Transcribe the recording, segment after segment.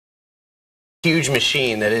huge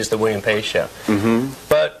machine that is the William Pace Show.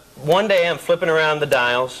 But one day I'm flipping around the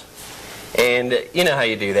dials, and you know how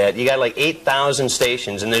you do that. You got like 8,000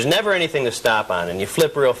 stations, and there's never anything to stop on, and you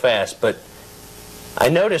flip real fast. But I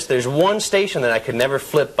noticed there's one station that I could never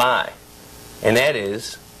flip by, and that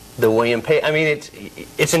is the William Pace. I mean,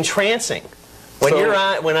 it's entrancing. When you're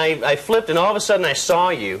on, when I flipped, and all of a sudden I saw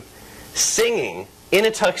you singing in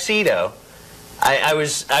a tuxedo. I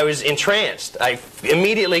was entranced. I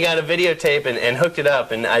immediately got a videotape and hooked it up,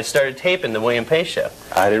 and I started taping the William Pace Show.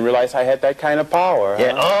 I didn't realize I had that kind of power.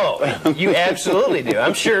 Yeah. Oh, you absolutely do.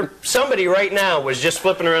 I'm sure somebody right now was just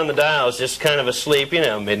flipping around the dials, just kind of asleep, you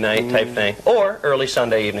know, midnight type thing, or early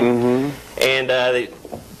Sunday evening, and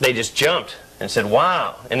they just jumped and said,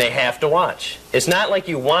 "Wow!" And they have to watch. It's not like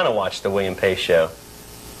you want to watch the William Pace Show.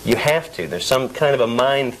 You have to. There's some kind of a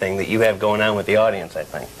mind thing that you have going on with the audience, I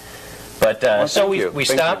think. But well, so we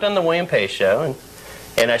stopped on the William Pace Show,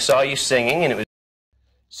 and I saw you singing, and it was.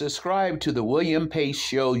 Subscribe to the William Pace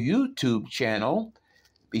Show YouTube channel.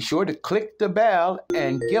 Be sure to click the bell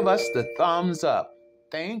and give us the thumbs up.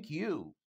 Thank you.